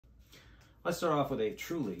Let's start off with a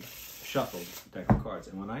truly shuffled deck of cards.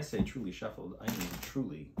 And when I say truly shuffled, I mean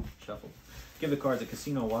truly shuffled. Give the cards a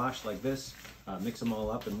casino wash like this, mix them all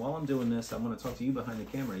up. And while I'm doing this, I'm going to talk to you behind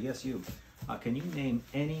the camera. Yes, you. Can you name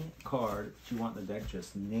any card that you want in the deck?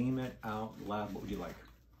 Just name it out loud. What would you like?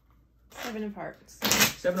 7 of Hearts.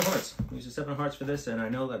 7 of Hearts. We use the 7 of Hearts for this, and I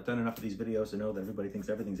know that I've done enough of these videos to know that everybody thinks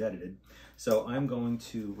everything's edited. So I'm going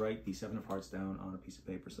to write the 7 of Hearts down on a piece of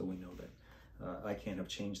paper so we know that I can't have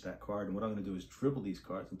changed that card. And what I'm going to do is dribble these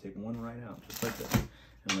cards and take one right out, just like this.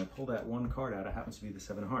 And when I pull that one card out, it happens to be the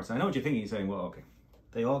 7 of Hearts. I know what you're thinking. You're saying, well, okay,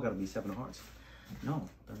 they all got to be 7 of Hearts. No,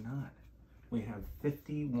 they're not. We have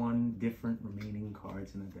 51 different remaining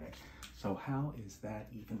cards in the deck. So how is that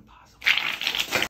even possible?